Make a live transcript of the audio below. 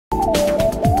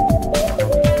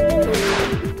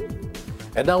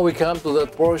And now we come to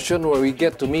that portion where we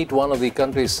get to meet one of the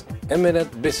country's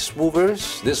eminent business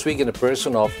movers, this week in the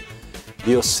person of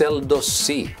Dioceldo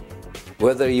Sy.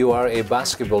 Whether you are a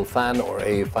basketball fan or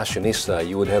a fashionista,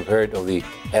 you would have heard of the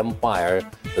empire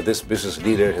that this business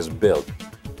leader has built.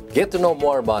 Get to know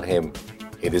more about him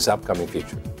in this upcoming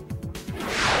feature.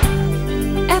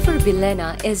 Ever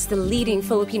Bilena is the leading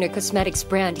Filipino cosmetics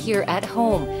brand here at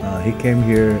home. He came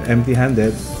here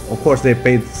empty-handed. Of course, they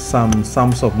paid some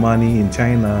sums of money in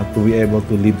China to be able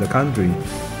to leave the country.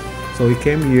 So he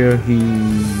came here, he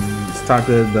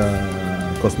started the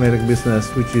cosmetic business,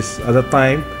 which is, at the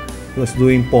time, he was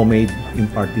doing pomade in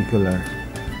particular.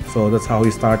 So that's how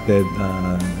he started.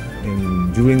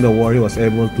 And during the war, he was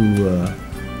able to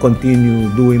continue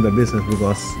doing the business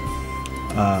because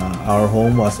our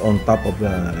home was on top of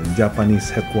the Japanese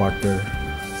headquarters.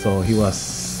 So he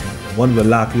was one of the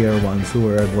luckier ones who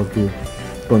were able to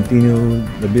continue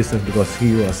the business because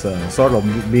he was sort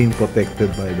of being protected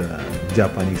by the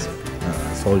Japanese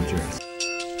soldiers.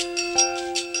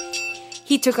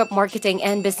 He took up marketing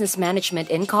and business management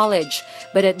in college,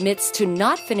 but admits to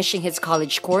not finishing his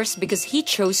college course because he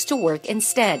chose to work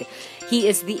instead. He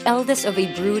is the eldest of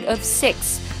a brood of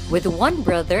 6, with 1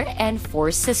 brother and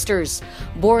 4 sisters.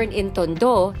 Born in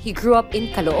Tondo, he grew up in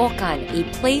Caloocan, a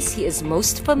place he is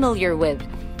most familiar with.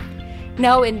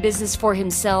 Now in business for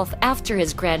himself after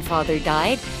his grandfather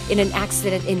died in an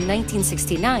accident in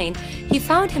 1969, he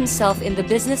found himself in the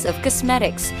business of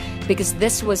cosmetics because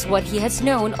this was what he has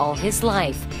known all his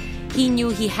life. He knew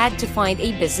he had to find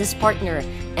a business partner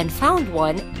and found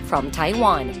one from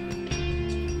Taiwan.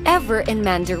 Ever in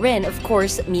Mandarin, of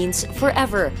course, means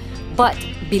forever, but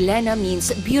Bilena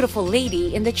means beautiful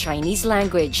lady in the Chinese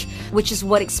language, which is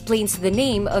what explains the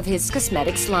name of his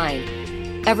cosmetics line.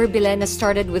 Ever Bilena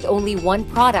started with only one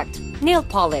product, nail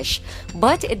polish,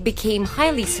 but it became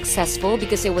highly successful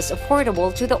because it was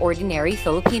affordable to the ordinary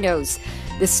Filipinos,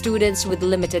 the students with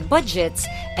limited budgets,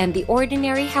 and the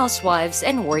ordinary housewives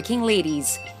and working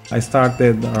ladies. I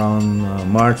started around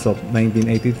March of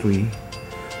 1983.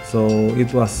 So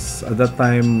it was, at that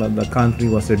time, the country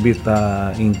was a bit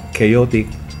chaotic.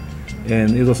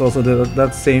 And it was also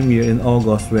that same year in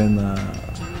August when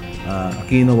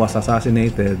Aquino was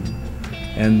assassinated.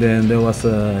 And then there was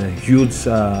a huge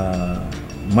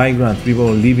migrant,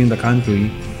 people leaving the country.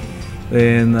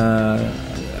 And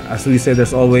as we said,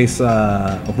 there's always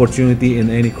opportunity in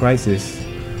any crisis.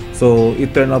 So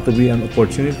it turned out to be an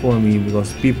opportunity for me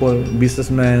because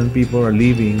businessmen, people are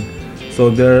leaving. So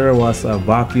there was a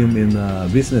vacuum in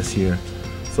business here.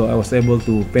 So I was able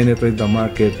to penetrate the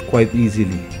market quite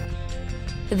easily.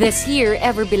 This year,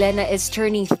 Ever Bilena is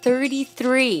turning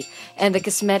 33, and the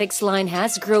cosmetics line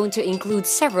has grown to include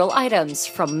several items,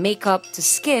 from makeup to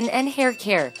skin and hair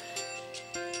care.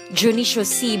 Dioceldo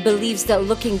Sy believes that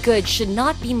looking good should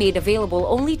not be made available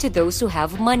only to those who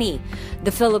have money.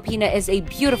 The Filipina is a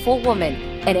beautiful woman,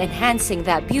 and enhancing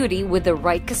that beauty with the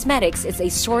right cosmetics is a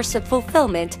source of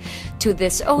fulfillment to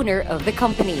this owner of the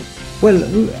company. Well,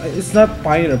 it's not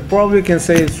pioneer. Probably can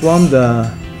say it's one of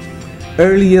the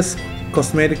earliest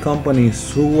cosmetic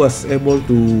companies who was able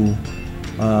to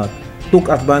took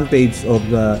advantage of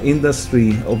the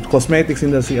industry, of cosmetics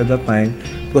industry at that time,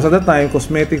 because at that time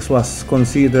cosmetics was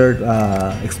considered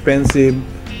expensive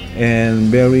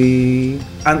and very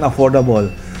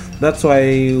unaffordable. That's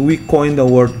why we coined the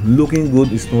word looking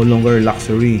good is no longer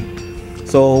luxury.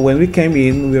 So when we came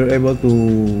in, we were able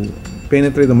to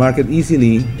penetrate the market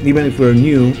easily, even if we're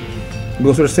new,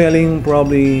 because we're selling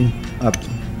probably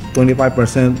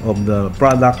 25% of the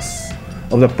products,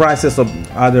 of the prices of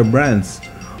other brands.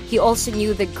 He also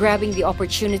knew that grabbing the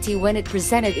opportunity when it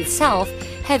presented itself,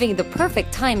 having the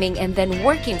perfect timing, and then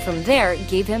working from there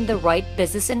gave him the right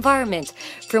business environment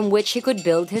from which he could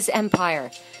build his empire.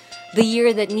 The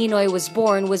year that Ninoy was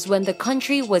born was when the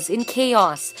country was in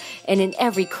chaos, and in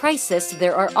every crisis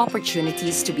there are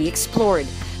opportunities to be explored.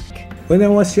 When I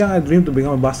was young, I dreamed to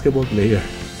become a basketball player.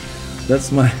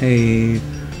 That's my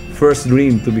first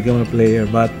dream, to become a player,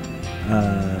 but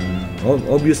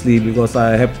obviously because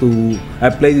I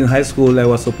played in high school, I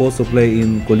was supposed to play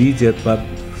in collegiate, but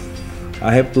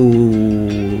I have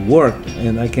to work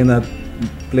and I cannot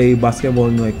play basketball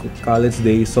in my college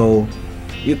days. So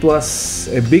it was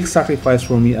a big sacrifice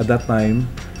for me at that time,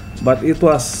 but it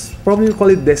was, probably call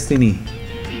it destiny.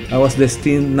 I was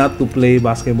destined not to play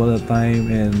basketball at the time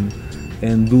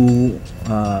and do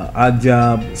odd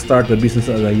job, start a business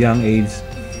at a young age.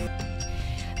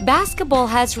 Basketball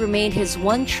has remained his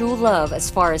one true love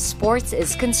as far as sports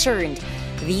is concerned.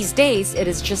 These days, it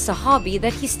is just a hobby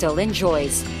that he still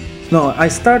enjoys. No, I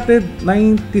started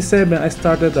 97. I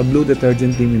started a blue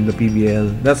detergent team in the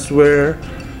PBL. That's where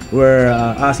where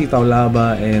Asi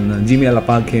Taulaba and Jimmy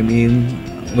Alapag came in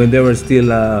when they were still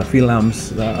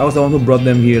Philams. I was the one who brought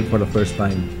them here for the first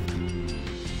time.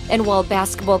 And while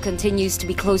basketball continues to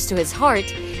be close to his heart,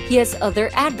 he has other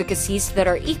advocacies that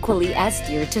are equally as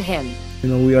dear to him. You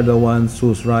know, we are the ones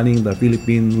who's running the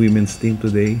Philippine women's team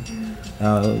today.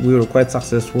 We were quite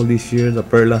successful this year, the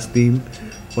Perlas team.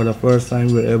 For the first time,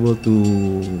 we were able to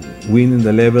win in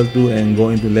the level 2 and go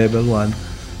into level 1.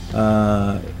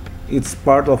 It's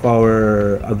part of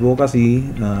our advocacy,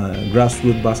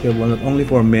 grassroots basketball, not only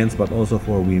for men's but also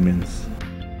for women's.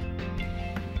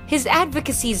 His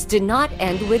advocacies do not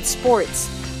end with sports.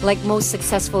 Like most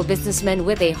successful businessmen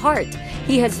with a heart,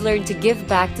 he has learned to give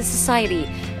back to society,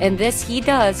 and this he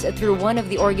does through one of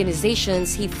the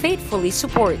organizations he faithfully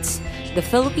supports, the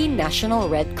Philippine National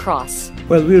Red Cross.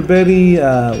 Well, we're very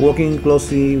working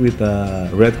closely with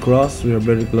Red Cross. We are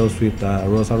very close with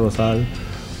Rosa Rosal.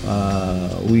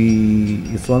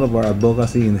 It's one of our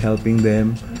advocacy in helping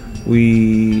them.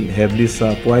 We have this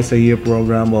twice a year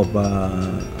program of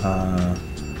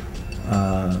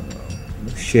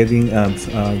shedding,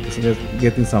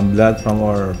 getting some blood from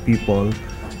our people.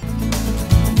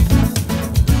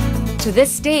 To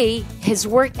this day, his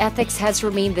work ethics has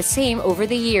remained the same over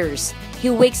the years. He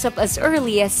wakes up as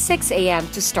early as 6 a.m.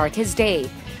 to start his day.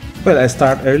 Well, I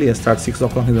start early. I start 6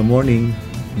 o'clock in the morning,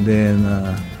 then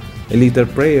a little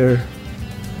prayer,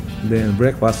 then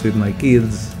breakfast with my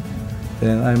kids.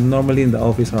 Then I'm normally in the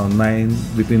office around 9,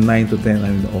 between 9 to 10,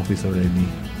 I'm in the office already.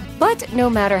 But no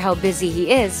matter how busy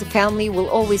he is, family will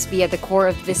always be at the core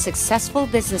of this successful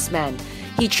businessman.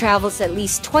 He travels at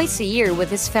least twice a year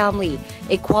with his family,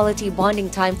 a quality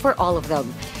bonding time for all of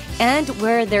them. And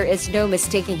where there is no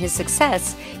mistaking his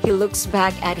success, he looks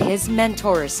back at his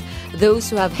mentors, those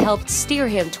who have helped steer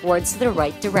him towards the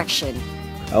right direction.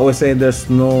 I always say there's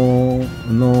no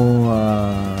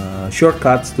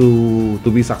shortcuts to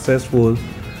be successful.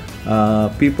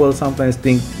 People sometimes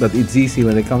think that it's easy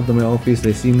when they come to my office.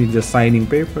 They see me just signing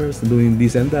papers, doing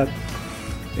this and that.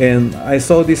 And I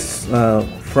saw this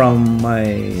from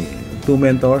my two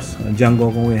mentors,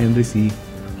 Django Kong and Henry C.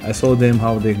 I saw them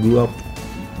how they grew up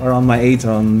around my age,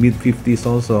 around mid-50s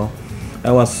also.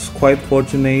 I was quite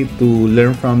fortunate to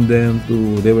learn from them.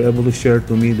 They were able to share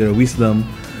to me their wisdom.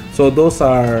 So those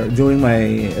are during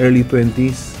my early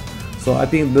 20s. So I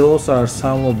think those are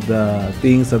some of the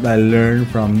things that I learned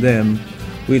from them,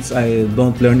 which I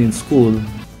don't learn in school.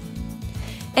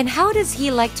 And how does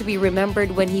he like to be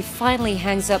remembered when he finally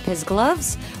hangs up his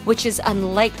gloves, which is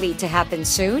unlikely to happen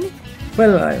soon?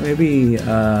 Well, maybe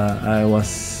I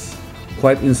was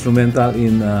quite instrumental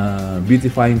in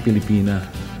beautifying Filipina,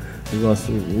 because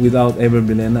without Ever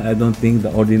Bilena, I don't think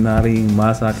the ordinary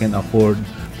masa can afford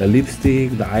the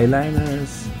lipstick, the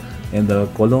eyeliners, and the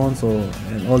cologne,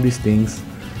 and all these things.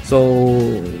 So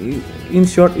in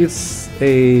short, it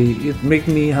makes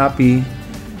me happy,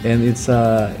 and it's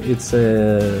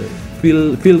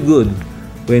feel good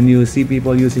when you see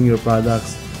people using your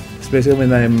products. Especially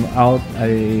when I'm out,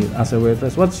 I ask a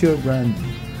waitress, "What's your brand?"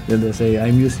 Then they say,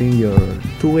 "I'm using your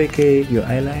two-way cake, your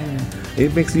eyeliner."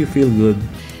 It makes you feel good.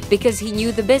 Because he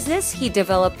knew the business, he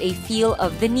developed a feel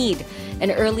of the need.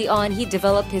 And early on, he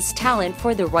developed his talent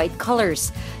for the right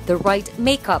colors, the right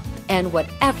makeup, and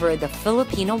whatever the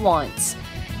Filipino wants.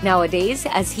 Nowadays,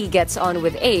 as he gets on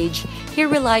with age, he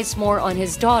relies more on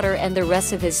his daughter and the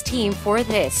rest of his team for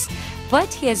this.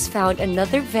 But he has found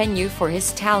another venue for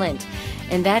his talent,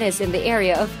 and that is in the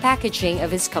area of packaging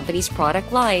of his company's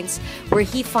product lines, where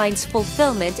he finds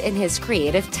fulfillment in his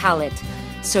creative talent.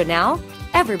 So now,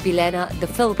 Ever Bilena, the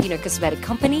Filipino cosmetic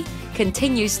company,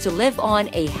 continues to live on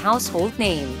a household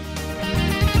name.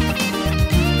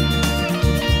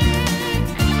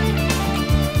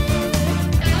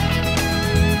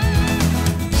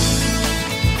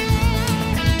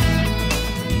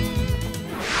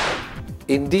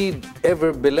 Indeed,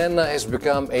 Ever Bilena has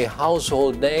become a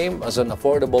household name as an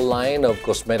affordable line of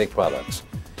cosmetic products.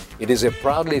 It is a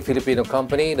proudly Filipino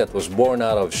company that was born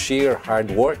out of sheer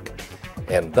hard work,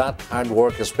 and that hard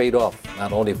work has paid off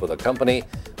not only for the company,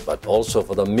 but also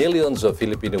for the millions of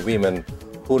Filipino women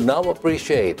who now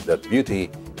appreciate that beauty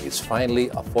is finally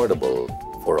affordable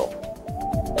for all.